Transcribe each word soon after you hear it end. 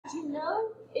no,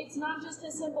 it's not just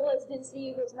as simple as density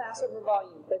equals mass over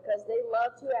volume, because they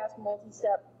love to ask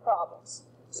multi-step problems.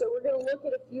 So we're going to look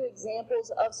at a few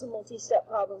examples of some multi-step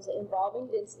problems involving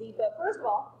density. But first of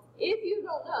all, if you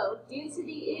don't know,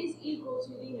 density is equal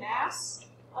to the mass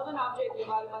of an object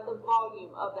divided by the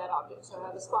volume of that object. So I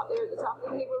have a spot there at the top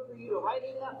of the paper for you to write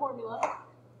in that formula.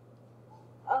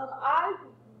 I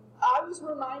was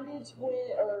reminded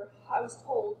I was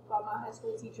told by my high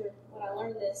school teacher when I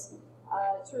learned this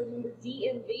to remember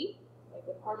DMV, like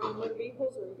the Department of Motor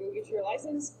Vehicles, or you go get your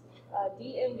license.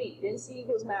 DMV, density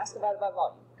equals mass divided by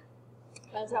volume.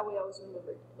 That's how we always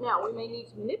remember it. Now, we may need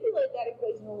to manipulate that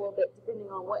equation a little bit depending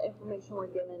on what information we're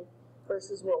given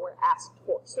versus what we're asked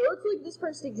for. So let's look at this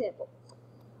first example.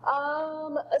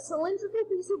 A cylindrical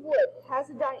piece of wood has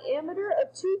a diameter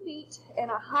of 2 feet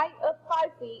and a height of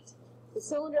 5 feet. The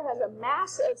cylinder has a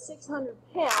mass of 600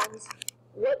 pounds.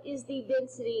 What is the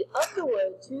density of the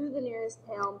wood to the nearest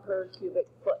pound per cubic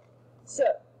foot? So,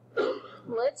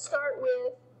 let's start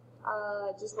with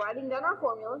just writing down our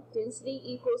formula. Density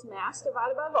equals mass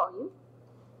divided by volume.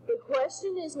 The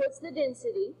question is, what's the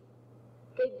density?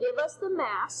 They give us the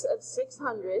mass of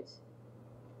 600.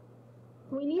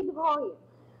 We need the volume.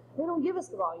 They don't give us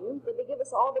the volume, but they give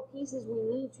us all the pieces we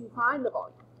need to find the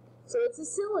volume. So it's a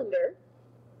cylinder.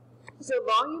 So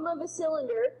volume of a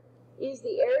cylinder is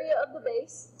the area of the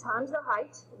base times the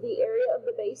height. The area of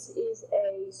the base is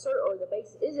a circle, or the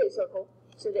base is a circle.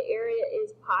 So the area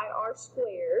is pi r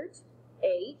squared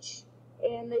h.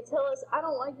 And they tell us, I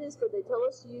don't like this, but they tell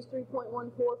us to use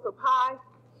 3.14 for pi.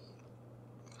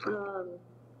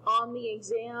 On the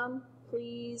exam,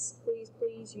 please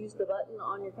use the button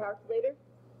on your calculator.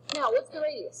 Now, what's the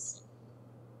radius?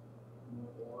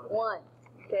 1.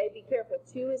 Okay, be careful.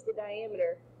 2 is the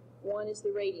diameter. 1 is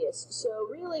the radius. So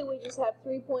really, we just have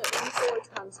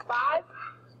 3.14 times 5.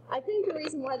 I think the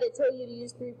reason why they tell you to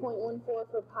use 3.14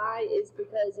 for pi is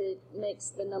because it makes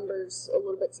the numbers a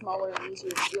little bit smaller and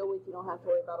easier to deal with. You don't have to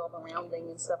worry about all the rounding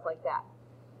and stuff like that.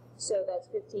 So that's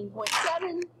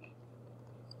 15.7.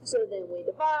 So then we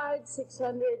divide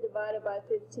 600 divided by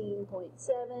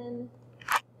 15.7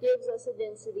 gives us a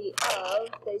density of,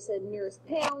 they said nearest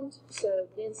pound, so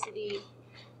density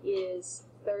is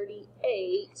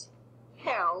 38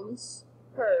 pounds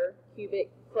per cubic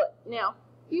foot. Now,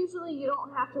 usually you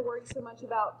don't have to worry so much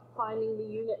about finding the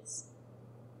units,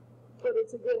 but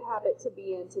it's a good habit to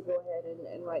be in to go ahead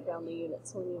and write down the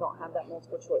units when you don't have that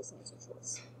multiple choice answer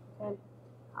choice. Okay?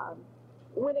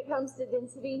 When it comes to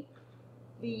density,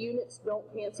 the units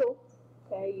don't cancel.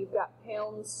 Okay, you've got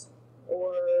pounds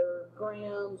or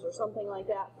grams or something like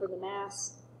that for the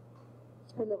mass,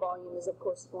 and the volume is of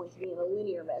course going to be in a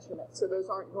linear measurement, so those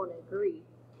aren't going to agree.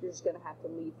 You're just going to have to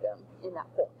leave them in that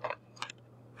form.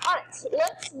 Alright, so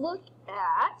let's look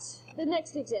at the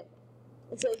next example.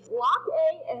 It says block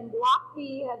A and block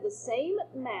B have the same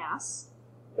mass,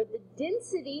 but the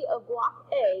density of block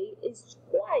A is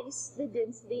twice the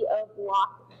density of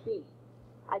block B.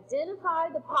 Identify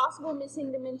the possible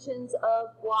missing dimensions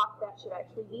of block, that should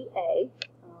actually be A.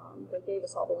 They gave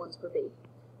us all the ones for B.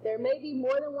 There may be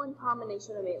more than one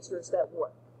combination of answers that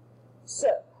work. So,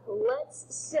 let's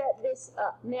set this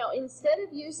up. Now, instead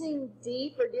of using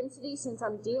D for density, since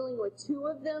I'm dealing with 2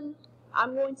 of them,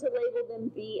 I'm going to label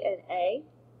them B and A.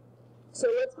 So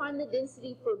let's find the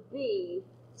density for B,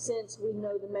 since we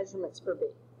know the measurements for B.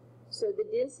 So the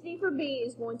density for B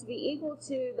is going to be equal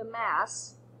to the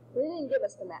mass. They didn't give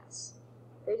us the mass.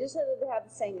 They just said that they have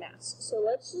the same mass. So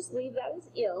let's just leave that as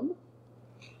M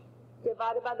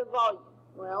divided by the volume.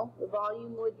 Well, the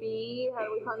volume would be, how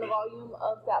do we find the volume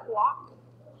of that block?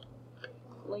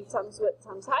 Length times width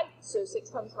times height. So 6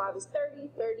 times 5 is 30.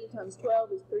 30 times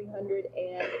 12 is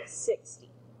 360.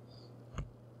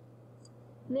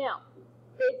 Now,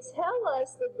 they tell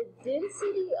us that the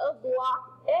density of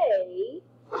block A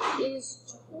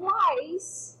is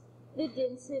twice the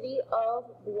density of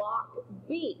block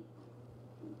B.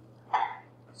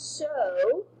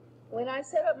 So, when I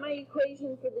set up my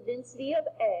equation for the density of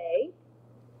A,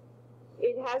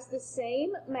 it has the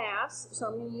same mass, so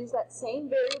I'm going to use that same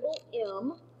variable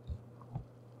M.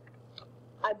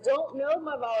 I don't know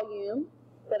my volume,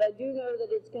 but I do know that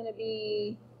it's going to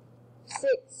be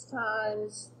 6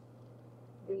 times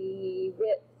the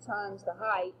width times the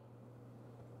height.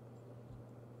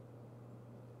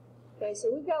 Okay,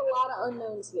 so we've got a lot of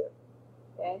unknowns here.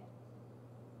 Okay.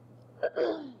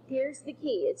 Here's the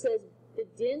key. It says the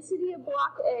density of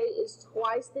block A is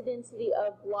twice the density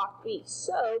of block B.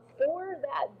 So for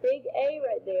that big A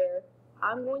right there,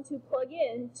 I'm going to plug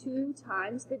in 2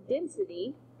 times the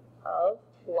density of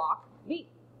block B.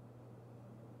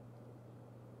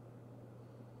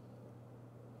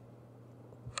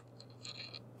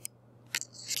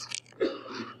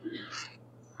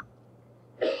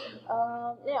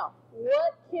 Now,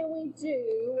 what can we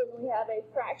do when we have a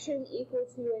fraction equal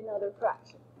to another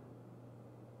fraction?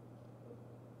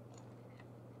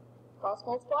 Cross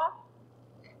multiply.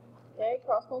 Okay,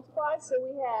 cross multiply. So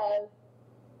we have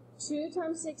 2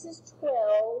 times 6 is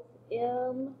 12.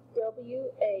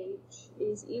 MWH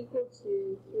is equal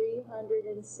to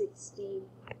 360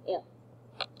 M.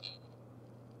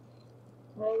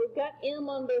 Well, we've got M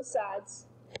on both sides.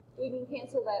 We can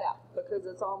cancel that out because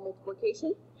it's all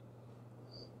multiplication.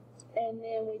 And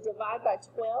then we divide by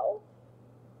 12.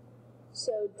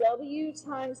 So W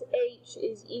times H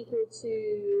is equal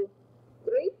to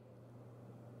 3.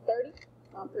 30.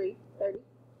 Not 3. 30.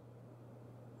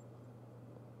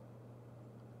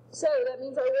 So that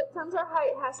means our width times our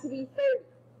height has to be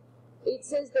 30. It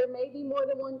says there may be more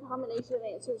than one combination of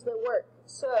answers that work.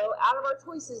 So out of our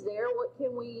choices there, what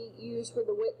can we use for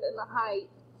the width and the height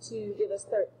to give us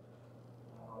 30?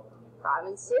 5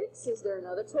 and 6. Is there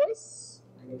another choice?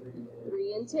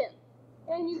 3 and 10.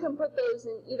 And you can put those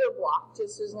in either block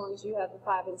just as long as you have the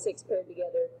 5 and 6 paired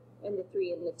together and the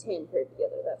 3 and the 10 paired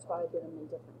together. That's why I did them in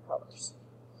different colors.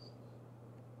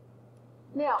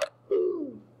 Now,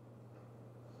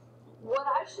 what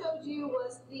I showed you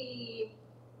was the,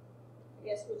 I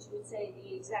guess what you would say,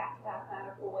 the exact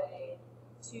mathematical way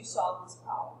to solve this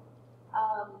problem.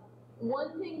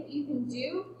 One thing that you can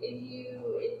do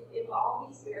if all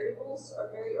these variables are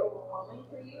very overwhelming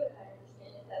for you, and I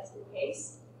understand if that's the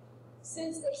case,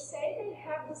 since they say they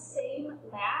have the same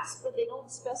mass, but they don't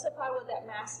specify what that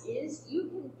mass is, you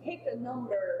can pick a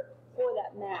number for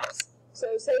that mass.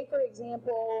 So say, for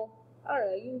example, I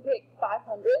don't know, you can pick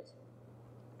 500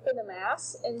 for the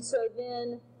mass, and so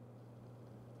then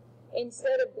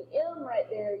instead of the M right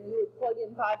there, you would plug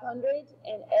in 500,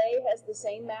 and A has the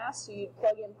same mass, so you'd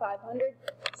plug in 500.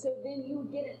 So then you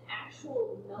would get an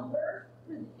actual number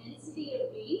for the density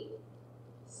of B.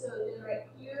 So then right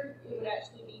here, it would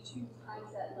actually be 2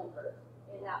 times that number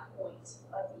in that point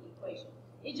of the equation.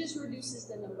 It just reduces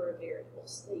the number of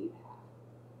variables that you have.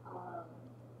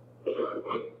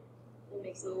 It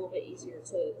makes it a little bit easier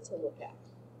to look at.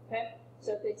 Okay?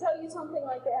 So if they tell you something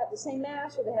like they have the same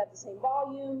mass or they have the same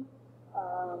volume,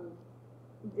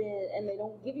 and they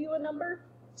don't give you a number,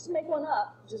 just make one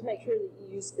up. Just make sure that you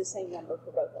use the same number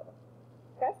for both of them.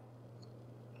 Okay?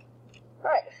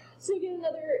 All right. So get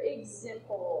another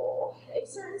example. A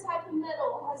certain type of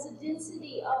metal has a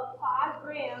density of 5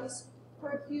 grams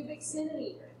per cubic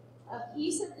centimeter. A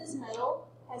piece of this metal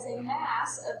has a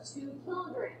mass of 2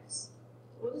 kilograms.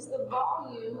 What is the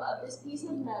volume of this piece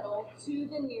of metal to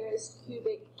the nearest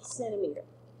cubic centimeter?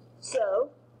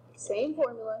 So, same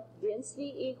formula,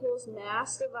 density equals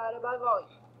mass divided by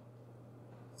volume.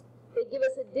 They give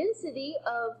us a density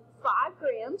of 5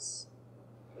 grams.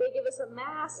 They give us a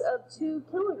mass of 2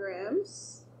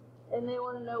 kilograms, and they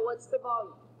want to know what's the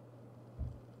volume.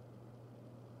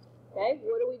 Okay,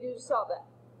 what do we do to solve that?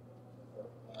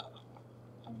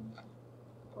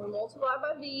 We multiply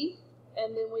by V,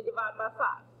 and then we divide by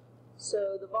 5.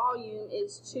 So the volume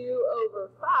is 2 over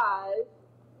 5.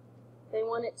 They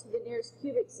want it to the nearest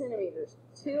cubic centimeters.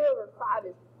 2 over 5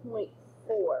 is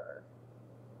 0.4.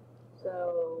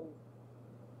 So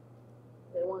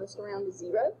they want us to round to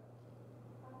 0.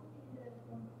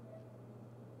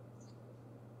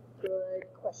 Good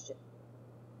question.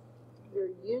 Your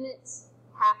units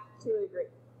have to agree.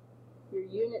 Your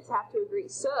units have to agree.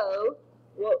 So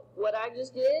what I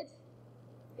just did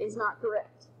is not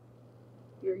correct.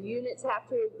 Your units have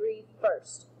to agree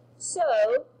first.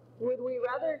 So would we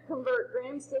rather convert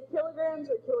grams to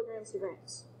kilograms or kilograms to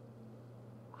grams?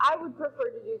 I would prefer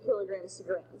to do kilograms to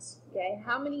grams. Okay,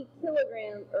 how many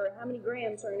kilograms or how many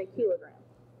grams are in a kilogram?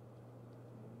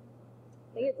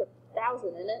 I think it's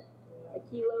 1,000, isn't it? A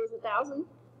kilo is 1,000.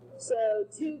 So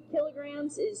 2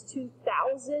 kilograms is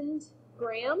 2,000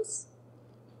 grams.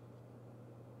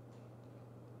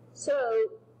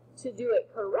 So to do it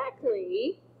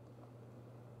correctly,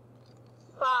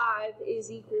 5 is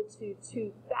equal to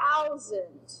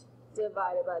 2,000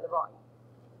 divided by the volume.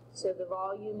 So the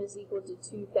volume is equal to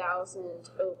 2,000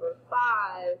 over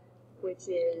 5, which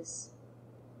is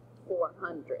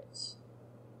 400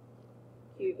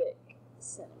 cubic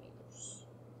centimeters.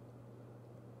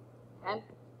 Okay?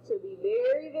 So be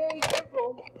very, very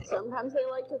careful. Sometimes they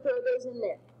like to throw those in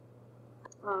there,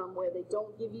 where they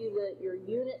don't give you your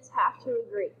units have to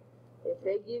agree. If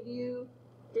they give you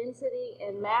density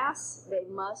and mass, they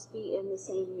must be in the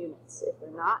same units. If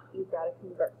they're not, you've got to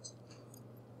convert.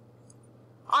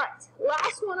 All right,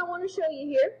 last one I want to show you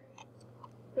here.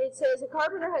 It says a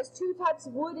carpenter has 2 types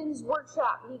of wood in his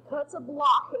workshop. He cuts a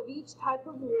block of each type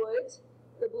of wood.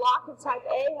 The block of type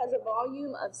A has a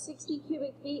volume of 60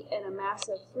 cubic feet and a mass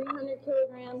of 300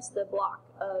 kilograms. The block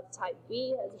of type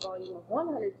B has a volume of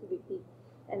 100 cubic feet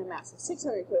and a mass of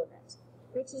 600 kilograms.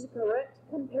 Which is a correct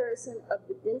comparison of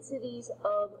the densities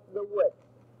of the wood?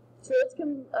 So let's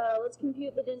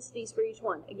compute the densities for each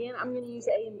one. Again, I'm going to use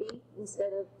A and B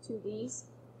instead of two B's,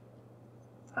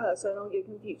 so I don't get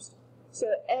confused. So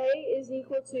A is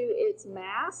equal to its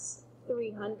mass,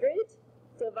 300,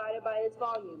 divided by its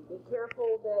volume. Be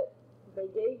careful that they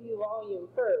gave you volume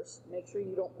first. Make sure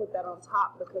you don't put that on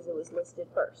top because it was listed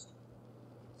first.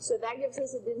 So that gives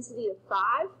us a density of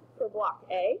 5 for block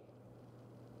A.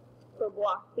 For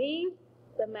block B,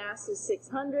 the mass is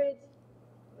 600.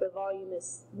 The volume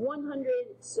is 100,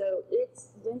 so its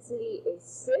density is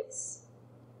 6.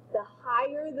 The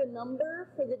higher the number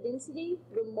for the density,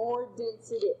 the more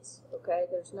dense it is. Okay,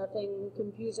 there's nothing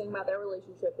confusing about that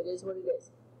relationship. It is what it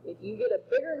is. If you get a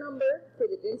bigger number for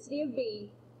the density of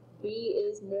B, B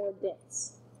is more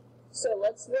dense. So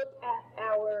let's look at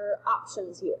our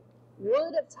options here.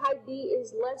 Wood of type B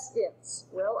is less dense.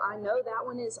 Well, I know that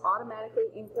one is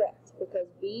automatically incorrect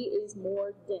because B is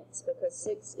more dense because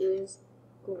 6 is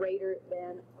greater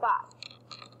than 5.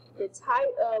 The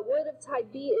wood of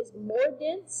type B is more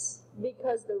dense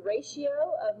because the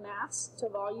ratio of mass to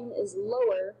volume is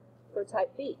lower for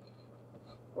type B.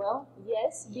 Well,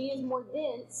 yes, B is more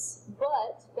dense,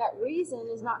 but that reason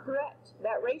is not correct.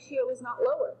 That ratio is not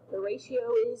lower. The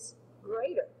ratio is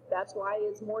greater. That's why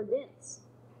it's more dense.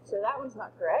 So that one's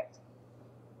not correct.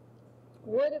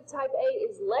 Wood of type A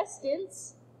is less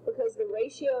dense because the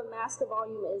ratio of mass to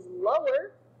volume is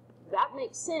lower. That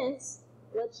makes sense.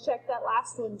 Let's check that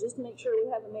last one just to make sure we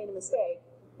haven't made a mistake.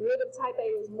 Wood of type A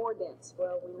is more dense.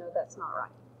 Well, we know that's not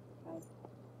right, okay?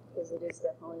 Because it is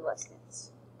definitely less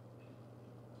dense.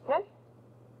 Okay?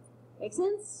 Make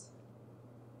sense?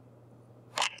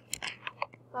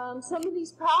 Some of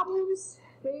these problems,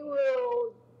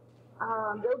 they'll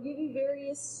give you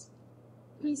various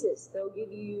pieces. They'll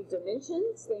give you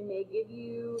dimensions. They may give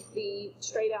you the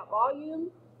straight out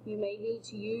volume. You may need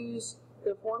to use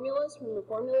the formulas from the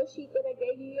formula sheet that I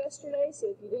gave you yesterday.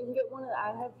 So if you didn't get one, I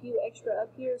have a few extra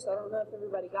up here, so I don't know if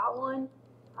everybody got one.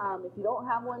 If you don't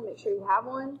have one, make sure you have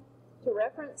one to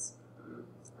reference.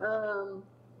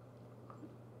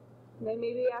 They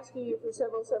may be asking you for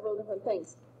several different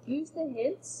things. Use the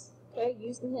hints. Okay,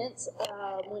 use the hints.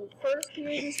 When first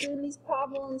period was doing these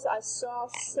problems, I saw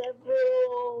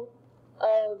several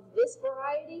of this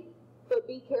variety. But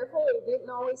be careful, it didn't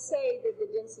always say that the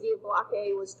density of block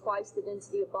A was twice the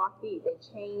density of block B. They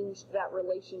changed that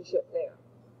relationship there.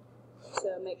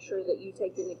 So make sure that you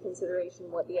take into consideration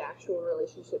what the actual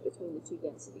relationship between the two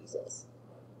densities is.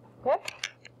 Okay?